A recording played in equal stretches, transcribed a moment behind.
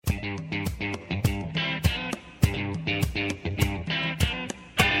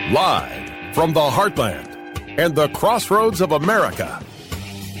Live from the heartland and the crossroads of America,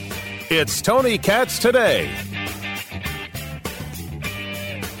 it's Tony Katz Today.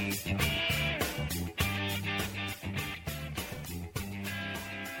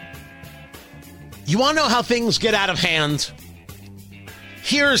 You want to know how things get out of hand?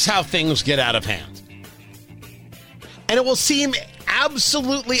 Here's how things get out of hand. And it will seem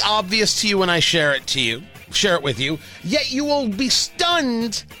absolutely obvious to you when I share it with you, yet you will be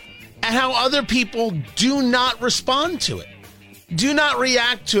stunned at how other people do not respond to it. Do not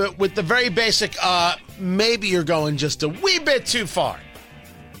react to it with the very basic, maybe you're going just a wee bit too far.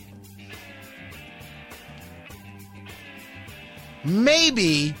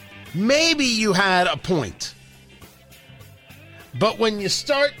 Maybe you had a point. But when you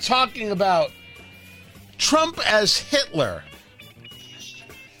start talking about Trump as Hitler,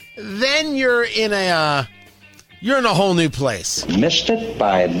 then you're in a whole new place. Missed it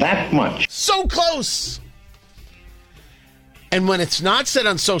by that much. So close. And when it's not said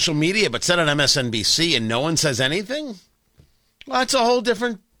on social media, but said on MSNBC and no one says anything, well, that's a whole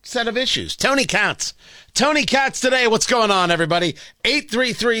different set of issues. Tony Katz. Tony Katz Today. What's going on, everybody?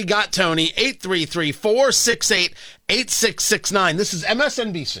 833-GOT-TONY, 833-468-8669. This is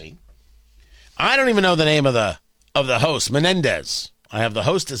MSNBC. I don't even know the name of the host, Menendez. I have the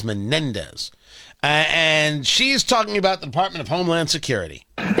host as Menendez. And she's talking about the Department of Homeland Security.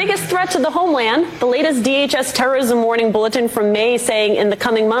 Biggest threat to the homeland, the latest DHS terrorism warning bulletin from May saying in the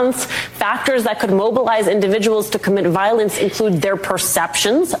coming months, factors that could mobilize individuals to commit violence include their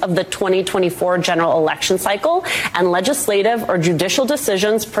perceptions of the 2024 general election cycle and legislative or judicial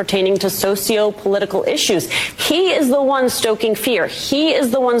decisions pertaining to socio-political issues. He is the one stoking fear. He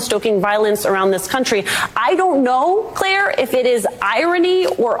is the one stoking violence around this country. I don't know, Claire, if it is irony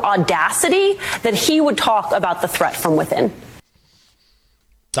or audacity that he would talk about the threat from within.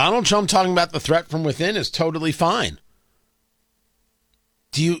 Donald Trump talking about the threat from within is totally fine.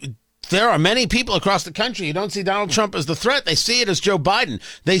 There are many people across the country who don't see Donald Trump as the threat. They see it as Joe Biden.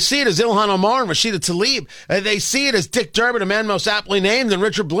 They see it as Ilhan Omar and Rashida Tlaib. They see it as Dick Durbin, a man most aptly named, and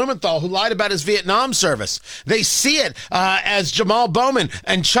Richard Blumenthal, who lied about his Vietnam service. They see it as Jamal Bowman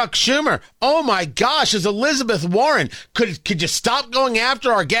and Chuck Schumer. Oh my gosh, as Elizabeth Warren. Could you stop going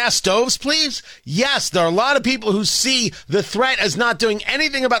after our gas stoves, please? Yes, there are a lot of people who see the threat as not doing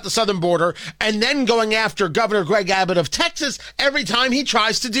anything about the southern border and then going after Governor Greg Abbott of Texas every time he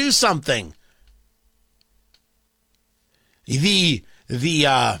tries to do something. The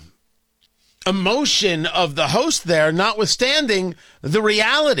emotion of the host there, notwithstanding the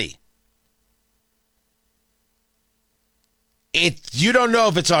reality. You don't know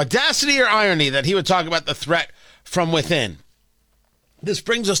if it's audacity or irony that he would talk about the threat from within. This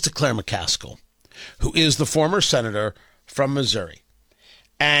brings us to Claire McCaskill, who is the former senator from Missouri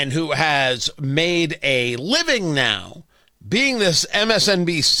and who has made a living now being this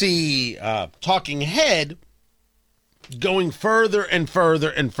MSNBC talking head, going further and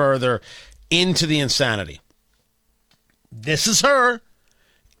further and further into the insanity. This is her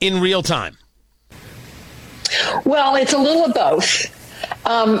in real time. Well, it's a little of both.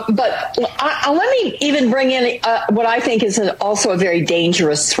 But let me even bring in what I think is also a very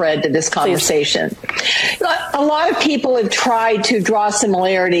dangerous thread to this conversation. A lot of people have tried to draw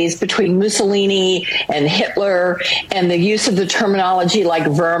similarities between Mussolini and Hitler and the use of the terminology like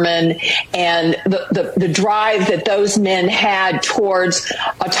vermin and the drive that those men had towards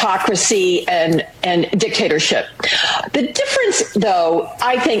autocracy and dictatorship. The difference, though,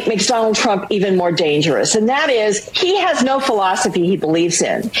 I think makes Donald Trump even more dangerous, and that is he has no philosophy he believes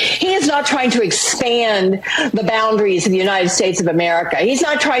in. He is not trying to expand the boundaries of the United States of America. He's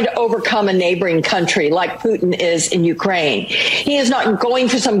not trying to overcome a neighboring country like Putin is in Ukraine. He is not going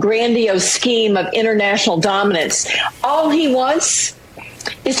for some grandiose scheme of international dominance. All he wants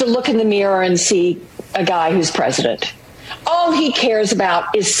is to look in the mirror and see a guy who's president. All he cares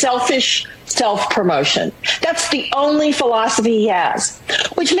about is selfish self-promotion. That's the only philosophy he has,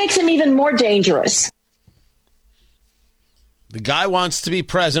 which makes him even more dangerous. The guy wants to be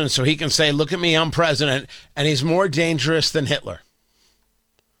president so he can say, look at me, I'm president, and he's more dangerous than Hitler.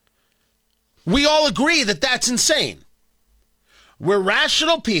 We all agree that that's insane. We're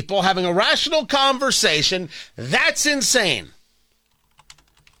rational people having a rational conversation. That's insane.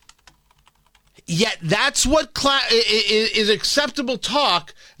 Yet that's what is acceptable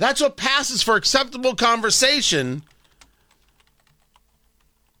talk. That's what passes for acceptable conversation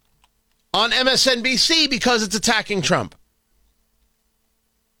on MSNBC because it's attacking Trump.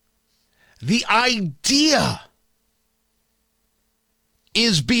 The idea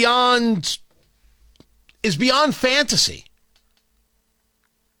is beyond fantasy.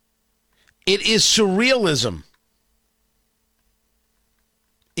 It is surrealism.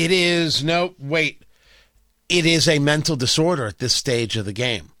 It is, it is a mental disorder at this stage of the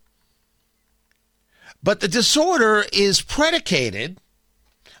game. But the disorder is predicated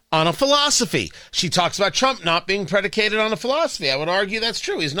on a philosophy. She talks about Trump not being predicated on a philosophy. I would argue that's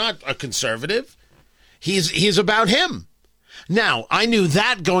true. He's not a conservative. He's about him. Now, I knew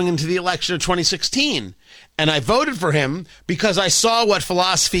that going into the election of 2016, and I voted for him because I saw what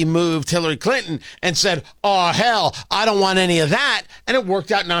philosophy moved Hillary Clinton and said, oh, hell, I don't want any of that. And it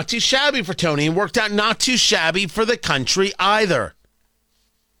worked out not too shabby for Tony, and worked out not too shabby for the country either.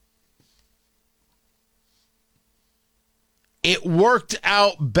 It worked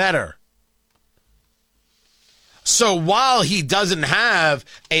out better. So while he doesn't have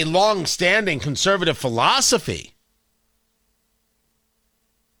a long-standing conservative philosophy,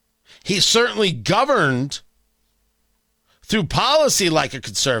 he certainly governed through policy like a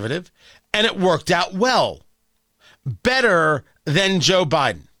conservative, and it worked out well. Better than Joe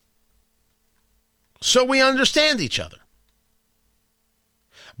Biden. So we understand each other.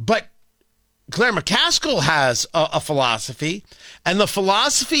 But Claire McCaskill has a philosophy, and the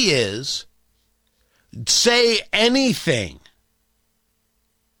philosophy is say anything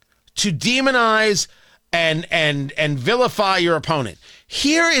to demonize and vilify your opponent.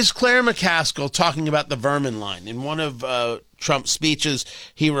 Here is Claire McCaskill talking about the vermin line. In one of Trump's speeches,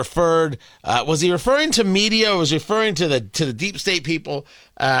 he referred, was he referring to media or was he referring to the deep state people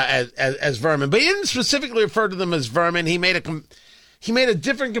as vermin? But he didn't specifically refer to them as vermin. He made a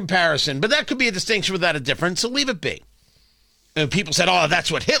different comparison, but that could be a distinction without a difference, so leave it be. And people said, oh,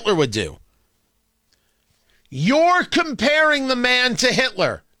 that's what Hitler would do. You're comparing the man to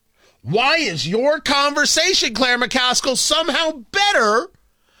Hitler. Why is your conversation, Claire McCaskill, somehow better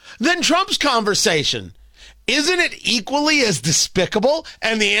than Trump's conversation? Isn't it equally as despicable?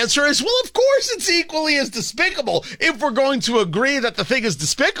 And the answer is, well, of course it's equally as despicable if we're going to agree that the thing is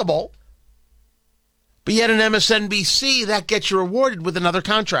despicable. But yet in MSNBC, that gets you rewarded with another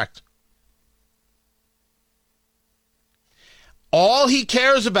contract. All he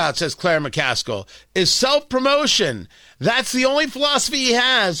cares about, says Claire McCaskill, is self-promotion. That's the only philosophy he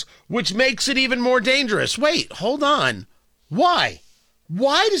has, which makes it even more dangerous. Wait, hold on. Why?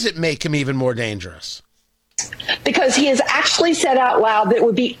 Why does it make him even more dangerous? Because he has actually said out loud that it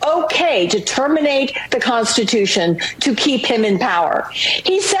would be okay to terminate the Constitution to keep him in power.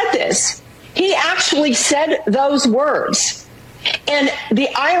 He said this. He actually said those words. And the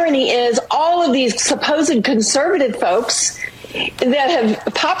irony is all of these supposed conservative folks that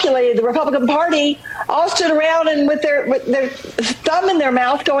have populated the Republican Party all stood around and with their thumb in their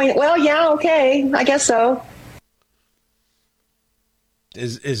mouth going, well, yeah, okay, I guess so.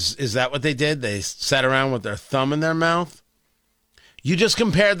 Is that what they did? They sat around with their thumb in their mouth? You just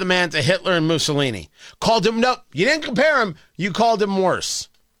compared the man to Hitler and Mussolini. Called him, nope, you didn't compare him. You called him worse.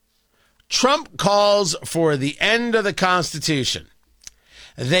 Trump calls for the end of the Constitution.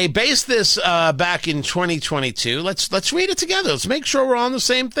 They based this back in 2022. Let's read it together. Let's make sure we're on the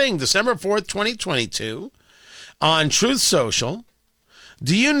same thing. December 4th, 2022, on Truth Social.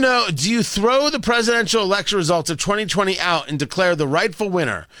 Do you throw the presidential election results of 2020 out and declare the rightful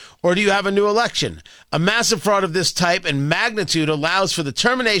winner? Or do you have a new election? A massive fraud of this type and magnitude allows for the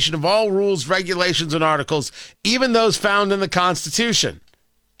termination of all rules, regulations, and articles, even those found in the Constitution.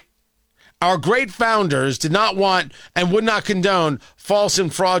 Our great founders did not want and would not condone false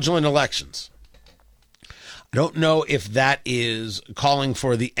and fraudulent elections. I don't know if that is calling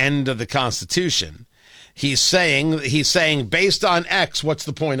for the end of the Constitution. He's saying based on X, what's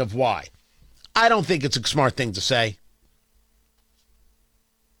the point of Y? I don't think it's a smart thing to say.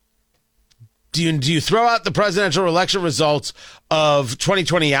 Do you throw out the presidential election results of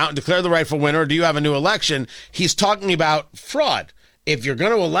 2020 out and declare the rightful winner, or do you have a new election? He's talking about fraud. If you're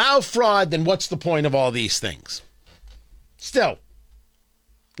going to allow fraud, then what's the point of all these things? Still,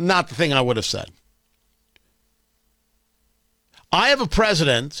 not the thing I would have said. I have a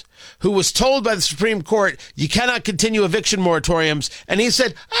president who was told by the Supreme Court, you cannot continue eviction moratoriums, and he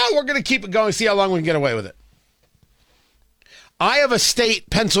said, we're going to keep it going, see how long we can get away with it. I have a state,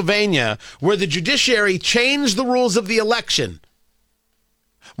 Pennsylvania, where the judiciary changed the rules of the election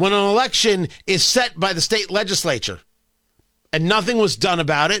when an election is set by the state legislature. And nothing was done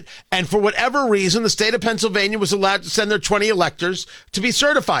about it. And for whatever reason, the state of Pennsylvania was allowed to send their 20 electors to be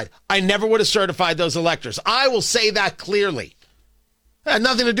certified. I never would have certified those electors. I will say that clearly. It had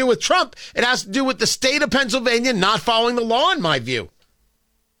nothing to do with Trump. It has to do with the state of Pennsylvania not following the law, in my view.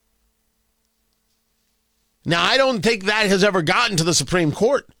 Now, I don't think that has ever gotten to the Supreme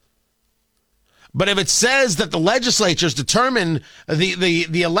Court. But if it says that the legislatures determine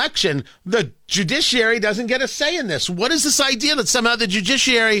the election, the judiciary doesn't get a say in this. What is this idea that somehow the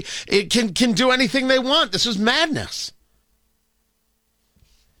judiciary can do anything they want? This is madness.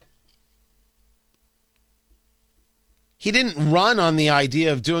 He didn't run on the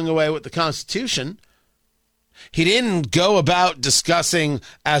idea of doing away with the Constitution. He didn't go about discussing,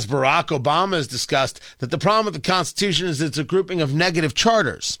 as Barack Obama has discussed, that the problem with the Constitution is it's a grouping of negative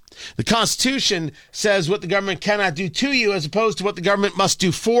charters. The Constitution says what the government cannot do to you as opposed to what the government must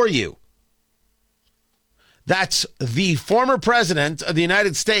do for you. That's the former president of the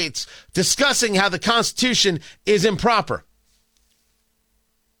United States discussing how the Constitution is improper.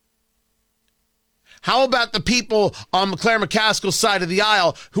 How about the people on Claire McCaskill's side of the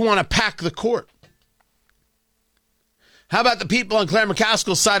aisle who want to pack the court? How about the people on Claire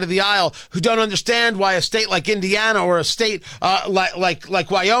McCaskill's side of the aisle who don't understand why a state like Indiana or a state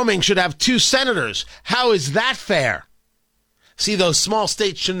like Wyoming should have 2 senators? How is that fair? See, those small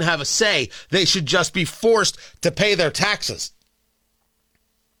states shouldn't have a say. They should just be forced to pay their taxes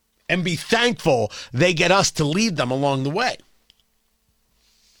and be thankful they get us to lead them along the way.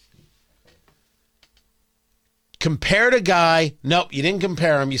 Compared a guy, nope, you didn't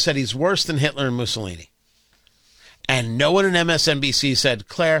compare him. You said he's worse than Hitler and Mussolini. And no one in MSNBC said,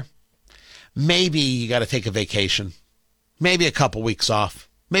 Claire, maybe you got to take a vacation. Maybe a couple weeks off.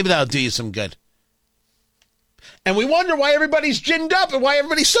 Maybe that'll do you some good. And we wonder why everybody's ginned up and why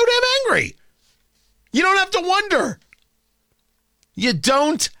everybody's so damn angry. You don't have to wonder. You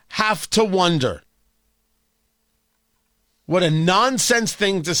don't have to wonder. What a nonsense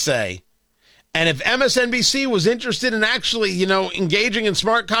thing to say. And if MSNBC was interested in actually, engaging in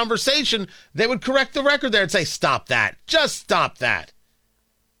smart conversation, they would correct the record there and say, stop that. Just stop that.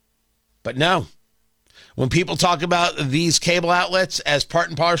 But no. When people talk about these cable outlets as part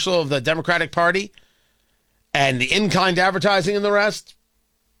and parcel of the Democratic Party and the in-kind advertising and the rest,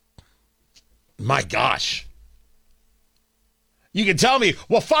 my gosh. You can tell me,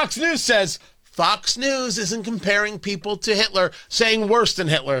 well, Fox News says Fox News isn't comparing people to Hitler, saying worse than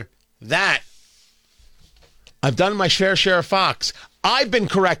Hitler. That I've done my share of Fox. I've been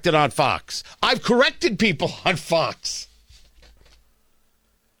corrected on Fox. I've corrected people on Fox.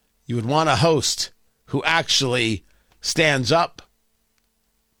 You would want a host who actually stands up.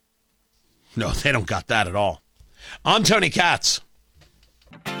 No, they don't got that at all. I'm Tony Katz.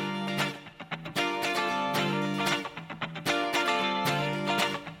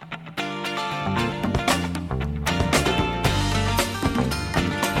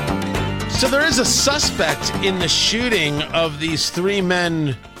 So there is a suspect in the shooting of these 3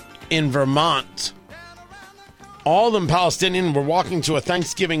 men in Vermont. All of them Palestinian, were walking to a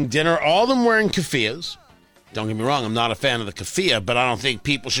Thanksgiving dinner, all of them wearing keffiyehs. Don't get me wrong, I'm not a fan of the keffiyeh, but I don't think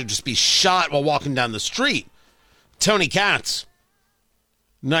people should just be shot while walking down the street. Tony Katz,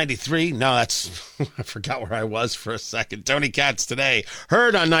 93. No, that's, I forgot where I was for a second. Tony Katz today.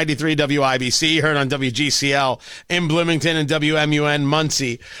 Heard on 93 WIBC, heard on WGCL in Bloomington and WMUN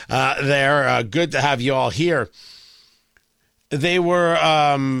Muncie there. Good to have you all here. They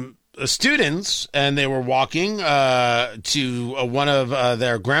were students, and they were walking to one of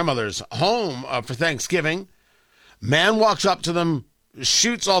their grandmother's home for Thanksgiving. Man walks up to them,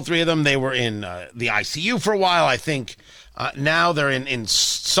 shoots all 3 of them. They were in the ICU for a while, I think. Now they're in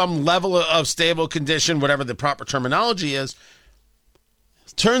some level of stable condition, whatever the proper terminology is.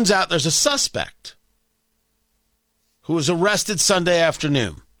 Turns out there's a suspect who was arrested Sunday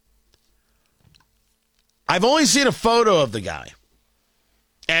afternoon. I've only seen a photo of the guy.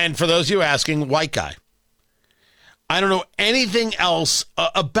 And for those of you asking, white guy. I don't know anything else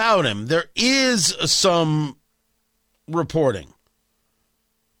about him. There is some reporting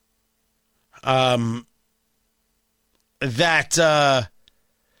that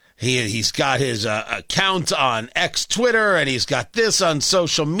he's got his account on X Twitter, and he's got this on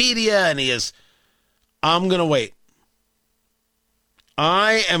social media, and I'm going to wait.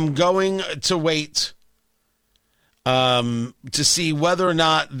 I am going to wait to see whether or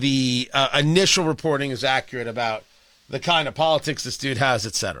not the initial reporting is accurate about the kind of politics this dude has,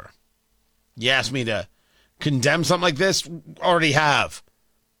 etc. You ask me to condemn something like this? Already have.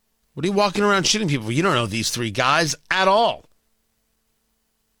 What are you walking around shooting people? You don't know these 3 guys at all.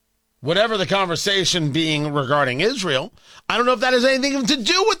 Whatever the conversation being regarding Israel, I don't know if that has anything to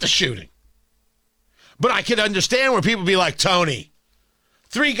do with the shooting. But I could understand where people be like, Tony,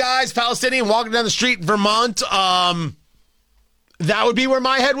 3 guys, Palestinian, walking down the street in Vermont, that would be where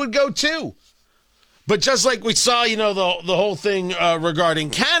my head would go too. But just like we saw, the whole thing regarding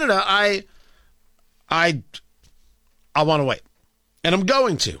Canada, I want to wait. And I'm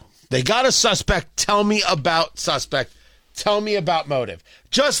going to. They got a suspect. Tell me about suspect. Tell me about motive.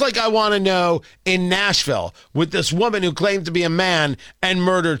 Just like I want to know in Nashville with this woman who claimed to be a man and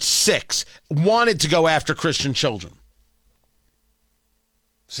murdered 6, wanted to go after Christian children.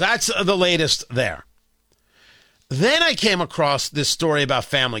 So that's the latest there. Then I came across this story about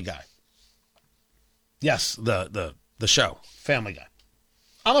Family Guy. Yes, the show, Family Guy.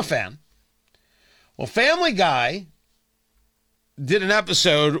 I'm a fan. Well, Family Guy did an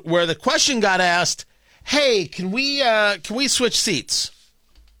episode where the question got asked, hey, can we switch seats?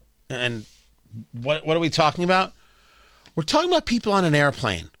 And what are we talking about? We're talking about people on an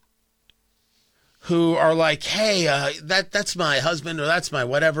airplane who are like, hey, that's my husband or that's my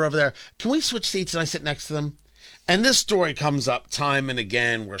whatever over there. Can we switch seats and I sit next to them? And this story comes up time and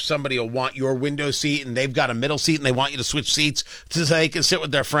again where somebody will want your window seat and they've got a middle seat and they want you to switch seats so they can sit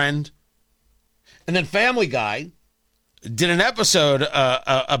with their friend. And then Family Guy did an episode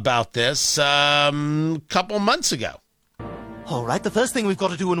about this couple months ago. All right, the first thing we've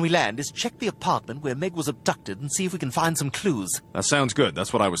got to do when we land is check the apartment where Meg was abducted and see if we can find some clues. That sounds good.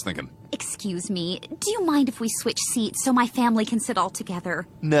 That's what I was thinking. Excuse me, do you mind if we switch seats so my family can sit all together?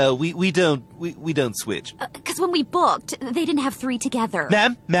 No, we don't. We don't switch. Because when we booked, they didn't have 3 together.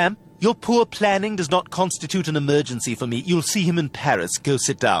 Ma'am, your poor planning does not constitute an emergency for me. You'll see him in Paris. Go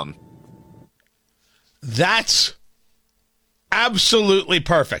sit down. That's absolutely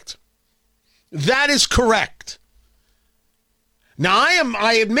perfect. That is correct. Now,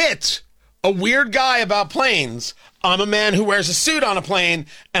 I admit, a weird guy about planes. I'm a man who wears a suit on a plane,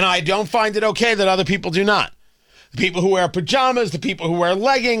 and I don't find it okay that other people do not. The people who wear pajamas, the people who wear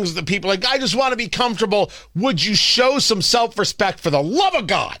leggings, the people like, I just want to be comfortable. Would you show some self-respect for the love of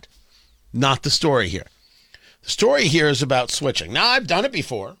God? Not the story here. The story here is about switching. Now, I've done it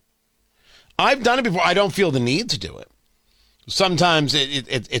before. I don't feel the need to do it. Sometimes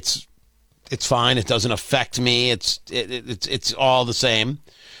it's fine. It doesn't affect me. It's all the same.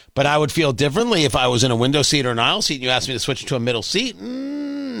 But I would feel differently if I was in a window seat or an aisle seat and you asked me to switch to a middle seat.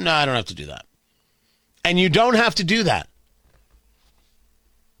 No, I don't have to do that. And you don't have to do that.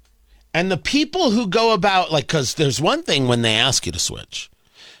 And the people who go about, like, because there's one thing when they ask you to switch.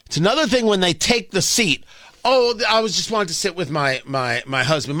 It's another thing when they take the seat. Oh, I just wanted to sit with my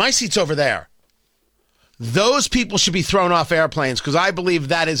husband. My seat's over there. Those people should be thrown off airplanes because I believe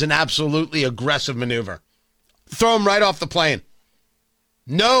that is an absolutely aggressive maneuver. Throw them right off the plane.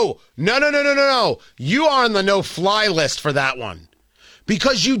 No. You are on the no-fly list for that one.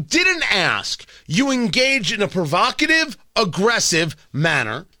 Because you didn't ask. You engaged in a provocative, aggressive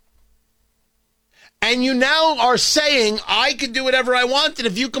manner. And you now are saying, I can do whatever I want. And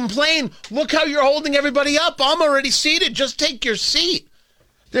if you complain, look how you're holding everybody up. I'm already seated. Just take your seat.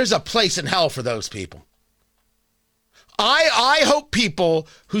 There's a place in hell for those people. I hope people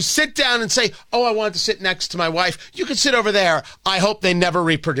who sit down and say, oh, I want to sit next to my wife. You can sit over there. I hope they never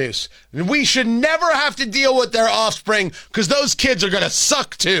reproduce. And we should never have to deal with their offspring because those kids are going to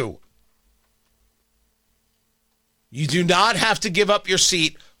suck too. You do not have to give up your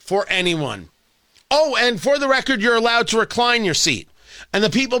seat for anyone. Oh, and for the record, you're allowed to recline your seat. And the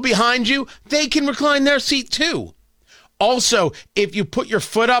people behind you, they can recline their seat too. Also, if you put your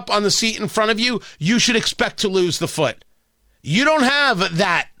foot up on the seat in front of you, you should expect to lose the foot. You don't have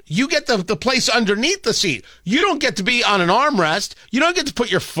that. You get the place underneath the seat. You don't get to be on an armrest. You don't get to put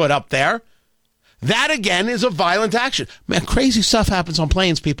your foot up there. That, again, is a violent action. Man, crazy stuff happens on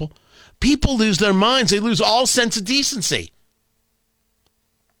planes, people. People lose their minds. They lose all sense of decency.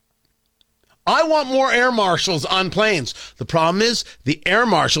 I want more air marshals on planes. The problem is the air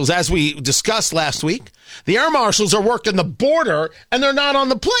marshals, as we discussed last week, the air marshals are working the border and they're not on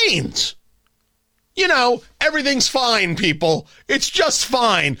the planes. You know, everything's fine, people. It's just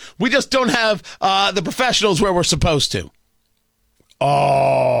fine. We just don't have the professionals where we're supposed to.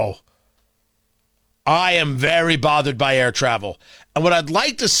 Oh, I am very bothered by air travel. And what I'd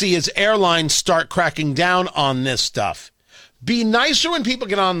like to see is airlines start cracking down on this stuff. Be nicer when people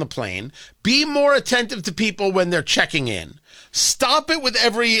get on the plane. Be more attentive to people when they're checking in. Stop it with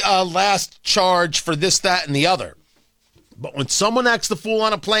every last charge for this, that, and the other. But when someone acts the fool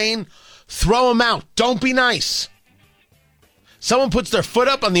on a plane, throw them out. Don't be nice. Someone puts their foot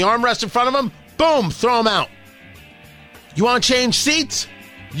up on the armrest in front of them, boom, throw them out. You want to change seats?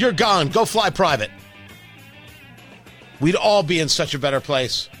 You're gone. Go fly private. We'd all be in such a better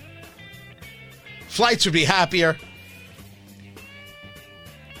place. Flights would be happier.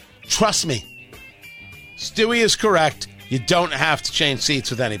 Trust me. Stewie is correct. You don't have to change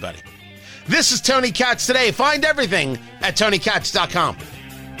seats with anybody. This is Tony Katz Today. Find everything at TonyKatz.com.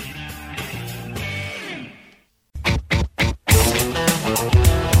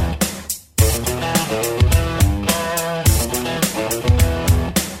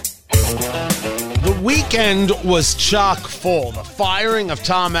 weekend was chock full. The firing of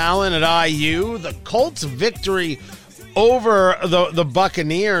Tom Allen at IU, the Colts' victory over the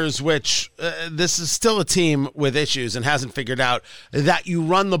Buccaneers, which this is still a team with issues and hasn't figured out that you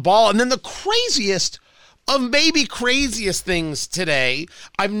run the ball. And then the craziest of maybe craziest things today.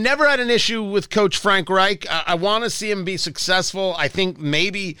 I've never had an issue with Coach Frank Reich. I want to see him be successful. I think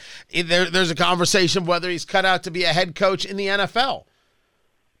maybe there's a conversation of whether he's cut out to be a head coach in the NFL.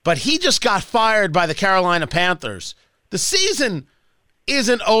 But he just got fired by the Carolina Panthers. The season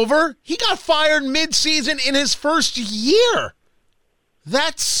isn't over. He got fired mid-season in his first year.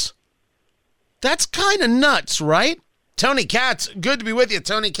 That's kind of nuts, right? Tony Katz, good to be with you.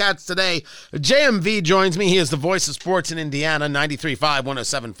 Tony Katz today. JMV joins me. He is the voice of sports in Indiana, 93.5,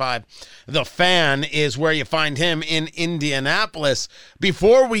 107.5. The Fan is where you find him in Indianapolis.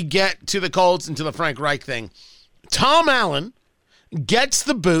 Before we get to the Colts and to the Frank Reich thing, Tom Allen gets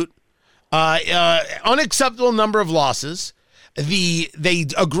the boot, unacceptable number of losses. They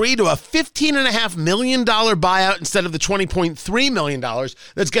agree to a $15.5 million buyout instead of the $20.3 million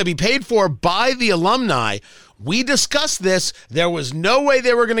that's going to be paid for by the alumni. We discussed this. There was no way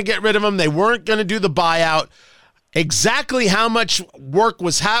they were going to get rid of him. They weren't going to do the buyout. Exactly how much work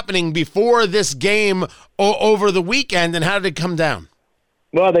was happening before this game over the weekend, and how did it come down?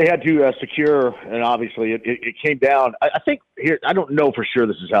 Well, they had to secure, and obviously it came down. I think here, I don't know for sure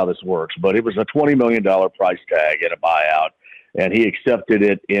this is how this works, but it was a $20 million price tag and a buyout, and he accepted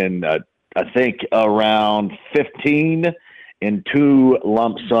it in, I think, around 15 in two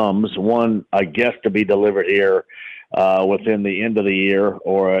lump sums. One, I guess, to be delivered here within the end of the year,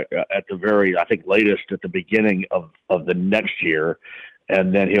 or at the very, I think, latest at the beginning of the next year.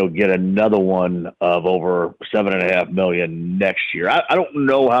 And then he'll get another one of over $7.5 million next year. I don't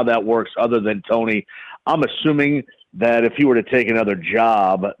know how that works other than, Tony, I'm assuming that if he were to take another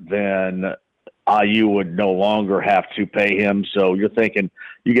job, then IU would no longer have to pay him. So you're thinking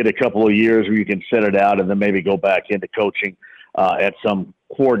you get a couple of years where you can set it out and then maybe go back into coaching at some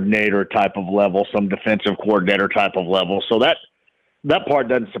coordinator type of level, some defensive coordinator type of level. So that part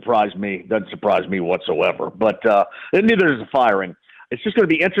doesn't surprise me whatsoever. But neither does the firing. It's just going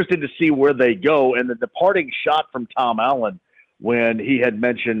to be interesting to see where they go. And the departing shot from Tom Allen when he had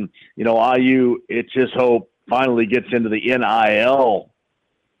mentioned, IU, it's his hope, finally gets into the NIL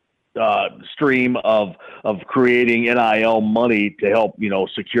stream of creating NIL money to help,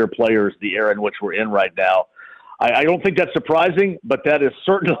 secure players, the era in which we're in right now. I don't think that's surprising, but that is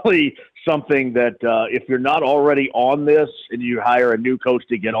certainly something that if you're not already on this and you hire a new coach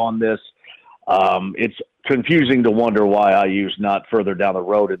to get on this, it's confusing to wonder why IU's not further down the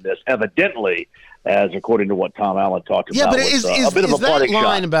road in this. Evidently, as according to what Tom Allen talked about, but is a bit of a parting that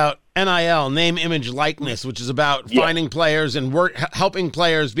line shot. About NIL, name, image, likeness, which is about finding players and helping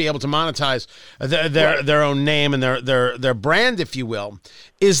players be able to monetize their own name and their brand, if you will.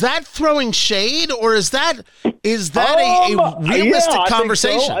 Is that throwing shade, or is that a realistic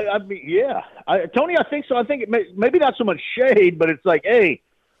conversation? I mean, Tony, I think so. I think maybe not so much shade, but it's like, hey,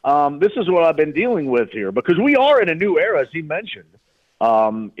 this is what I've been dealing with here, because we are in a new era, as he mentioned,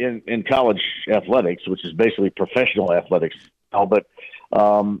 in college athletics, which is basically professional athletics now. But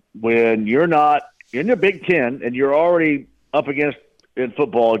when you're not in the Big Ten and you're already up against in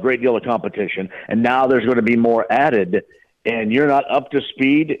football a great deal of competition, and now there's going to be more added, and you're not up to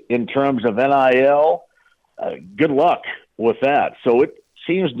speed in terms of NIL, good luck with that. So it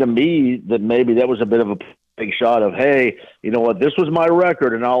seems to me that maybe that was a bit of a big shot of, hey, you know what, this was my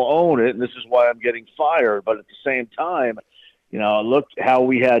record and I'll own it, and this is why I'm getting fired. But at the same time, look how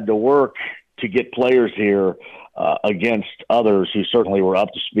we had to work to get players here against others who certainly were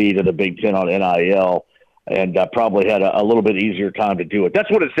up to speed in the Big Ten on NIL, and probably had a little bit easier time to do it.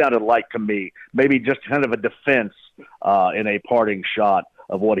 That's what it sounded like to me. Maybe just kind of a defense in a parting shot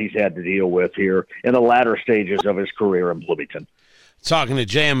of what he's had to deal with here in the latter stages of his career in Bloomington. Talking to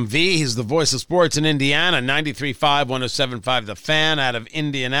JMV, he's the voice of sports in Indiana, 93.5, 107.5, The Fan out of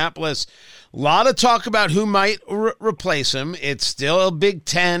Indianapolis. A lot of talk about who might replace him. It's still a Big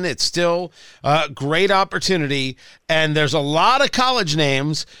Ten. It's still a great opportunity. And there's a lot of college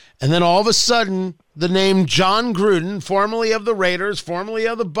names. And then all of a sudden, the name John Gruden, formerly of the Raiders, formerly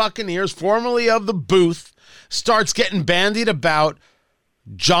of the Buccaneers, formerly of the Booth, starts getting bandied about.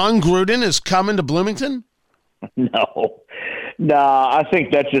 John Gruden is coming to Bloomington? No, I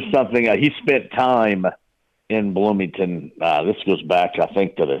think that's just something he spent time in Bloomington. This goes back, I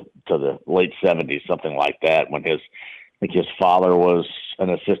think, to the late 70s, something like that, when his father was an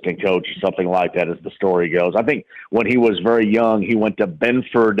assistant coach or something like that, as the story goes. I think when he was very young, he went to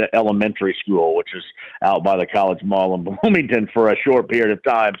Benford Elementary School, which is out by the College Mall in Bloomington, for a short period of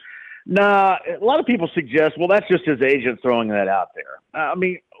time. Nah, a lot of people suggest, well, that's just his agent throwing that out there. I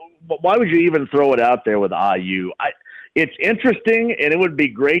mean, why would you even throw it out there with IU? It's interesting, and it would be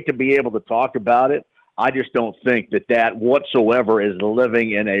great to be able to talk about it. I just don't think that whatsoever is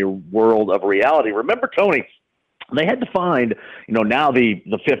living in a world of reality. Remember, Tony, they had to find, now the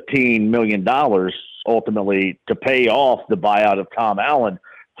 $15 million ultimately to pay off the buyout of Tom Allen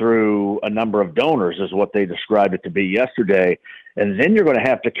through a number of donors is what they described it to be yesterday. And then you're going to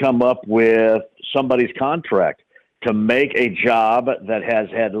have to come up with somebody's contract to make a job that has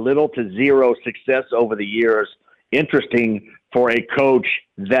had little to zero success over the years interesting for a coach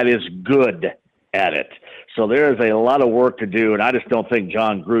that is good at it. So there is a lot of work to do, and I just don't think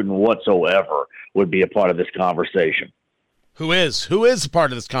John Gruden whatsoever would be a part of this conversation. Who is a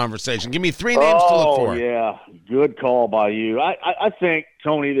part of this conversation? Give me 3 names to look for. Oh, yeah. Good call by you. I think,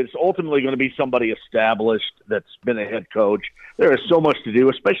 Tony, that it's ultimately going to be somebody established that's been a head coach. There is so much to do,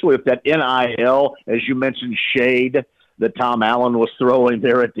 especially if that NIL, as you mentioned, shade that Tom Allen was throwing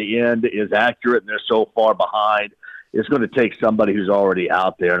there at the end is accurate and they're so far behind. It's going to take somebody who's already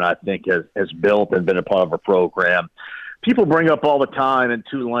out there and I think has built and been a part of a program. People bring up all the time in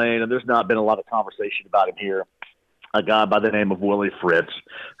Tulane, and there's not been a lot of conversation about him here, a guy by the name of Willie Fritz,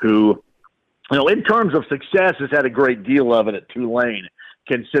 who, in terms of success, has had a great deal of it at Tulane,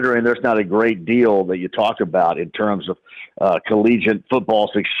 considering there's not a great deal that you talk about in terms of collegiate football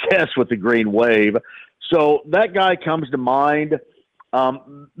success with the Green Wave. So that guy comes to mind.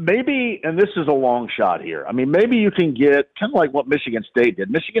 Maybe, and this is a long shot here, I mean, maybe you can get kind of like what Michigan State did.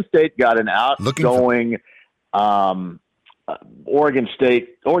 Michigan State got an outgoing Oregon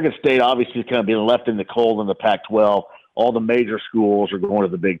State. Oregon State obviously is kind of being left in the cold in the Pac-12. All the major schools are going to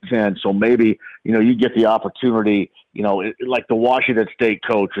the Big Ten. So maybe, you get the opportunity, like the Washington State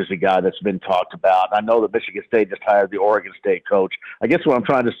coach is a guy that's been talked about. I know that Michigan State just hired the Oregon State coach. I guess what I'm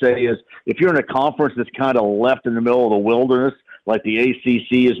trying to say is if you're in a conference that's kind of left in the middle of the wilderness, like the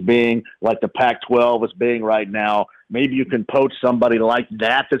ACC is being, like the Pac-12 is being right now, maybe you can poach somebody like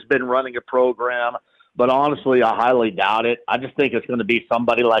that that's been running a program. But honestly, I highly doubt it. I just think it's going to be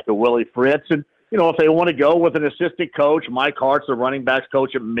somebody like a Willie Fritz. And, if they want to go with an assistant coach, Mike Hart's the running backs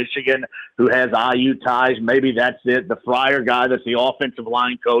coach at Michigan who has IU ties, maybe that's it. The Fryer guy that's the offensive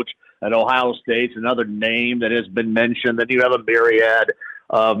line coach at Ohio State's another name that has been mentioned. Then you have a myriad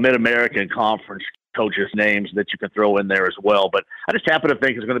of Mid-American Conference coaches' names that you can throw in there as well. But I just happen to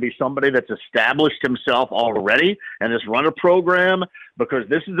think it's going to be somebody that's established himself already and has run a program, because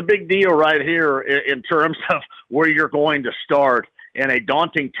this is a big deal right here in terms of where you're going to start and a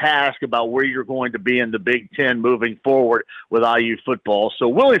daunting task about where you're going to be in the Big Ten moving forward with IU football. So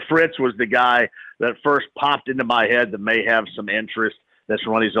Willie Fritz was the guy that first popped into my head that may have some interest, that's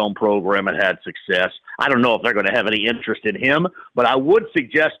run his own program and had success. I don't know if they're going to have any interest in him, but I would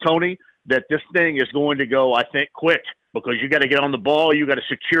suggest, Tony, that this thing is going to go, I think, quick, because you got to get on the ball. You got to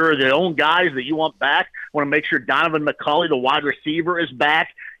secure their own guys that you want back. Want to make sure Donovan McCulley, the wide receiver, is back.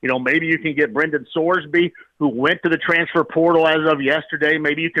 Maybe you can get Brendan Sorsby, who went to the transfer portal as of yesterday.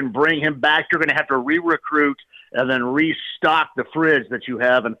 Maybe you can bring him back. You're going to have to re-recruit and then restock the fridge that you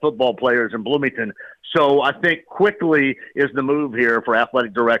have in football players in Bloomington. So I think quickly is the move here for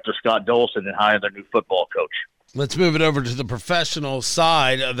athletic director Scott Dolson and hiring their new football coach. Let's move it over to the professional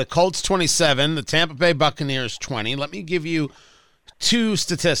side. The Colts 27, the Tampa Bay Buccaneers 20. Let me give you 2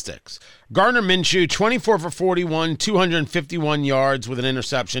 statistics. Gardner Minshew, 24 for 41, 251 yards with an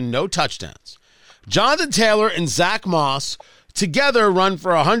interception, no touchdowns. Jonathan Taylor and Zach Moss together run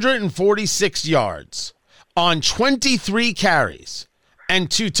for 146 yards on 23 carries, and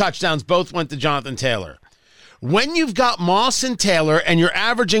 2 touchdowns. Both went to Jonathan Taylor. When you've got Moss and Taylor and you're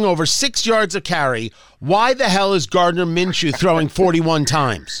averaging over 6 yards a carry, why the hell is Gardner Minshew throwing 41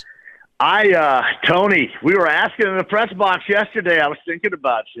 times? Tony, we were asking in the press box yesterday. I was thinking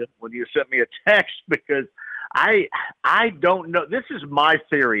about you when you sent me a text, because I don't know. This is my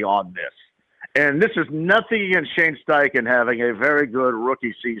theory on this. And this is nothing against Shane Steichen having a very good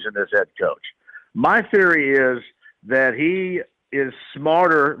rookie season as head coach. My theory is that he is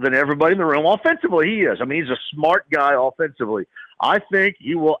smarter than everybody in the room. Offensively, he is. I mean, he's a smart guy offensively. I think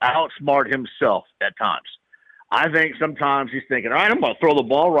he will outsmart himself at times. I think sometimes he's thinking, all right, I'm going to throw the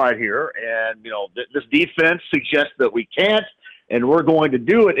ball right here. And, this defense suggests that we can't, and we're going to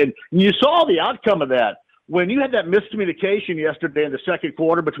do it. And you saw the outcome of that. When you had that miscommunication yesterday in the second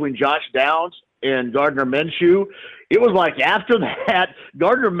quarter between Josh Downs and Gardner Minshew, it was like after that,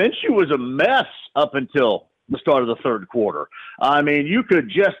 Gardner Minshew was a mess up until the start of the third quarter. I mean, you could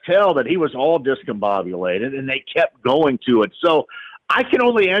just tell that he was all discombobulated, and they kept going to it. So I can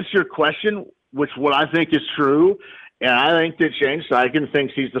only answer your question, which what I think is true, And I think that Shane Steichen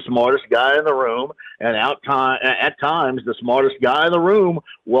thinks he's the smartest guy in the room, and at times the smartest guy in the room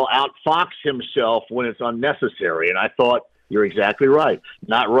will outfox himself when it's unnecessary. And I thought you're exactly right.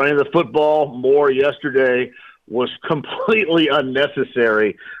 Not running the football more yesterday was completely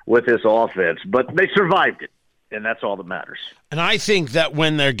unnecessary with this offense, but they survived it. And that's all that matters. And I think that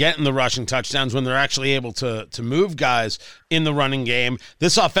when they're getting the rushing touchdowns, when they're actually able to move guys in the running game,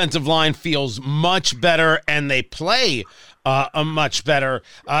 this offensive line feels much better and they play much better.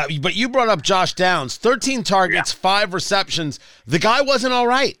 But you brought up Josh Downs, 13 targets, 5 receptions. The guy wasn't all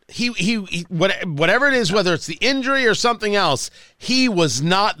right. He whatever it is, whether it's the injury or something else, he was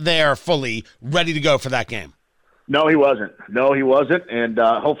not there fully ready to go for that game. No, he wasn't. And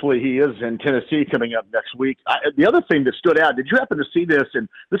hopefully he is in Tennessee coming up next week. The other thing that stood out, did you happen to see this? And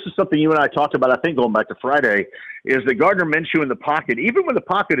this is something you and I talked about, I think, going back to Friday, is that Gardner Minshew in the pocket, even when the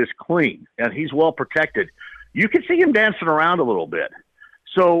pocket is clean and he's well protected, you can see him dancing around a little bit.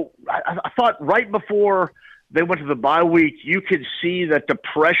 So I thought right before they went to the bye week, you could see that the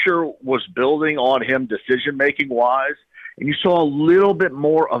pressure was building on him decision-making wise. And you saw a little bit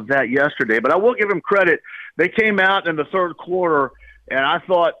more of that yesterday. But I will give him credit. They came out in the third quarter, and I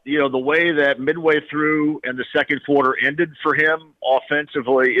thought, the way that midway through and the second quarter ended for him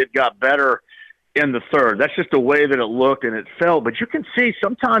offensively, it got better in the third. That's just the way that it looked and it felt. But you can see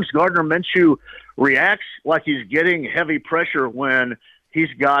sometimes Gardner Minshew reacts like he's getting heavy pressure when he's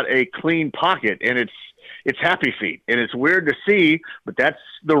got a clean pocket, and it's happy feet. And it's weird to see, but that's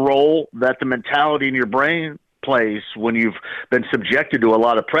the role that the mentality in your brain plays when you've been subjected to a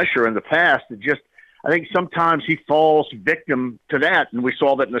lot of pressure in the past. I think sometimes he falls victim to that, and we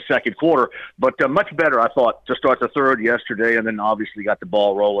saw that in the second quarter. But much better, I thought, to start the third yesterday, and then obviously got the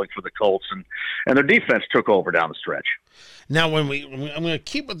ball rolling for the Colts, and their defense took over down the stretch. Now, I'm going to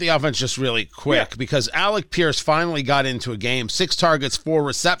keep with the offense just really quick because Alec Pierce finally got into a game, 6 targets, 4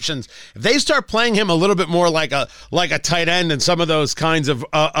 receptions. If they start playing him a little bit more like a tight end and some of those kinds of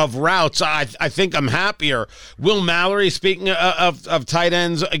routes, I think I'm happier. Will Mallory, speaking of tight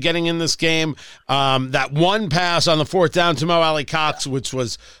ends getting in this game, that one pass on the fourth down to Mo Alley Cox, which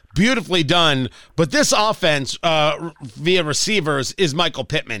was beautifully done. But this offense via receivers is Michael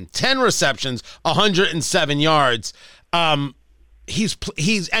Pittman, 10 receptions, 107 yards. He's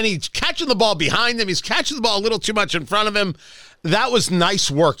catching the ball behind him. He's catching the ball a little too much in front of him. That was nice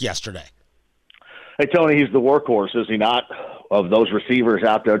work yesterday. Hey, Tony, he's the workhorse, is he not, of those receivers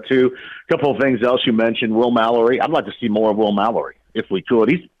out there, too? A couple of things else you mentioned. Will Mallory. I'd like to see more of Will Mallory if we could.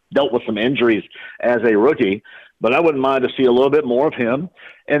 He's dealt with some injuries as a rookie, but I wouldn't mind to see a little bit more of him.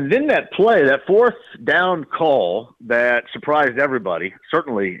 And then that play, that fourth down call that surprised everybody,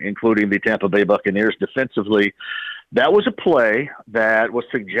 certainly including the Tampa Bay Buccaneers defensively, that was a play that was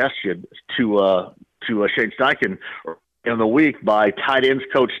suggested to Shane Steichen in the week by tight ends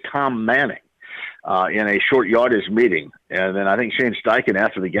coach Tom Manning in a short yardage meeting. And then I think Shane Steichen,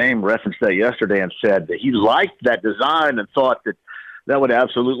 after the game, referenced that yesterday and said that he liked that design and thought that would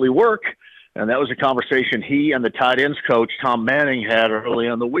absolutely work. And that was a conversation he and the tight ends coach, Tom Manning, had early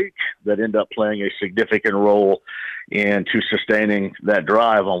in the week that ended up playing a significant role into sustaining that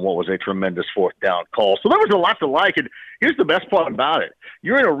drive on what was a tremendous fourth down call. So there was a lot to like. And here's the best part about it.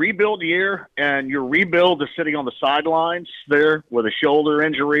 You're in a rebuild year, and your rebuild is sitting on the sidelines there with a shoulder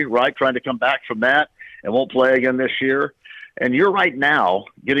injury, right, trying to come back from that and won't play again this year. And you're right now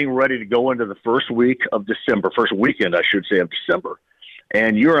getting ready to go into the first weekend, I should say, of December.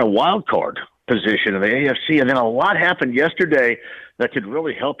 And you're in a wild card position in the AFC. And then a lot happened yesterday that could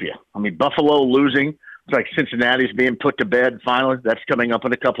really help you. I mean, Buffalo losing. It's like Cincinnati's being put to bed finally. That's coming up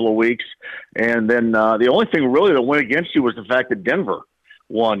in a couple of weeks. And then the only thing really that went against you was the fact that Denver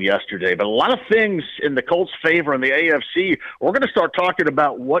won yesterday. But a lot of things in the Colts' favor in the AFC. We're going to start talking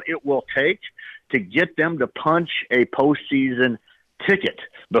about what it will take to get them to punch a postseason ticket,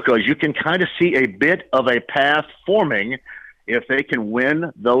 because you can kind of see a bit of a path forming. If they can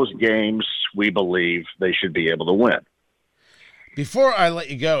win those games, we believe they should be able to win. Before I let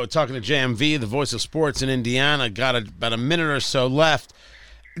you go, talking to JMV, the voice of sports in Indiana, got about a minute or so left.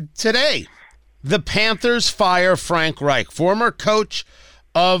 Today, the Panthers fire Frank Reich, former coach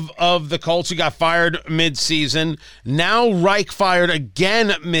of the Colts, who got fired midseason. Now Reich fired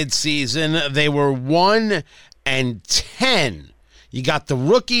again midseason. They were 1-10. You got the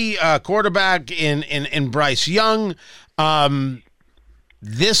rookie quarterback in Bryce Young.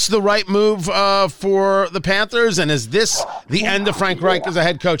 This the right move for the Panthers, and is this the end of Frank Reich as a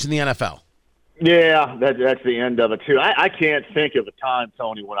head coach in the NFL? Yeah, that's the end of it, too. I can't think of a time,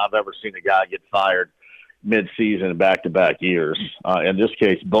 Tony, when I've ever seen a guy get fired mid-season in back-to-back years. In this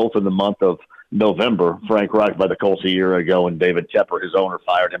case, both in the month of November. Frank Reich by the Colts a year ago, and David Tepper, his owner,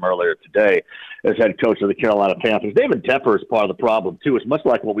 fired him earlier today as head coach of the Carolina Panthers. David Tepper is part of the problem, too. It's much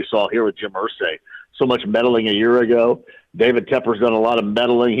like what we saw here with Jim Irsay. So much meddling a year ago. David Tepper's done a lot of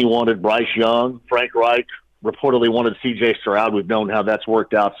meddling. He wanted Bryce Young. Frank Reich reportedly wanted C.J. Stroud. We've known how that's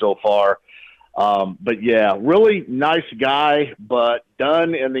worked out so far. But, yeah, really nice guy, but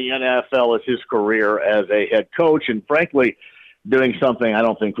done in the NFL as his career as a head coach. And, frankly, doing something I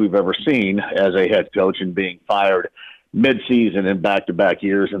don't think we've ever seen as a head coach and being fired midseason in back-to-back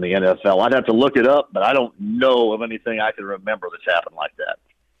years in the NFL. I'd have to look it up, but I don't know of anything I can remember that's happened like that.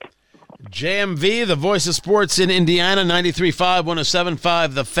 JMV, the voice of sports in Indiana, 93.5,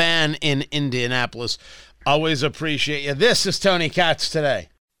 107.5, The Fan in Indianapolis. Always appreciate you. This is Tony Katz Today.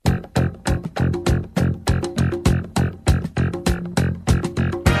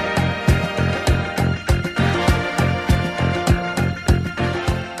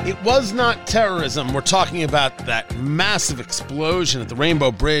 It was not terrorism. We're talking about that massive explosion at the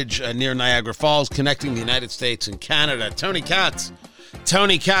Rainbow Bridge near Niagara Falls, connecting the United States and Canada. Tony Katz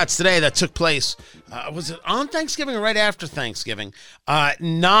Today, that took place, was it on Thanksgiving or right after Thanksgiving?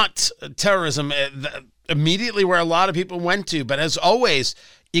 Not terrorism, immediately where a lot of people went to. But as always,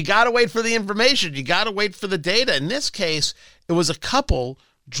 you got to wait for the information. You got to wait for the data. In this case, it was a couple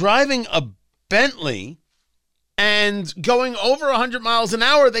driving a Bentley and going over 100 miles an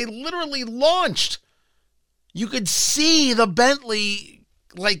hour. They literally launched. You could see the Bentley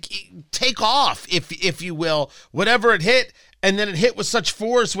like take off, if you will, whatever it hit. And then it hit with such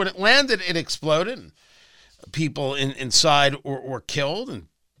force when it landed, it exploded. And people inside were killed, and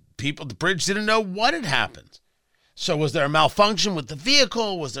people at the bridge didn't know what had happened. So was there a malfunction with the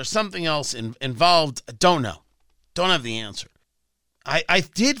vehicle? Was there something else involved? I don't know. Don't have the answer. I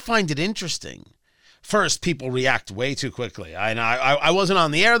did find it interesting. First, people react way too quickly. I wasn't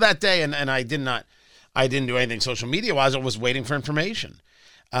on the air that day, and I didn't do anything social media-wise. I was waiting for information.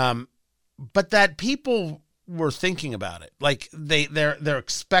 But that people were thinking about it, like they're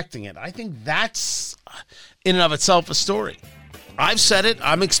expecting it. I think that's in and of itself a story. I've said it.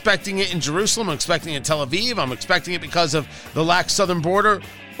 I'm expecting it in Jerusalem. I'm expecting it in Tel Aviv. I'm expecting it because of the lax southern border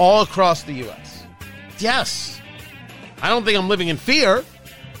all across the U.S. Yes, I don't think I'm living in fear,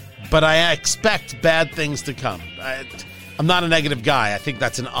 but I expect bad things to come. I'm not a negative guy. I think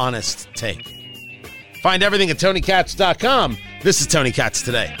that's an honest take. Find everything at TonyKatz.com. This is Tony Katz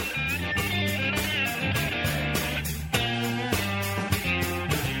Today.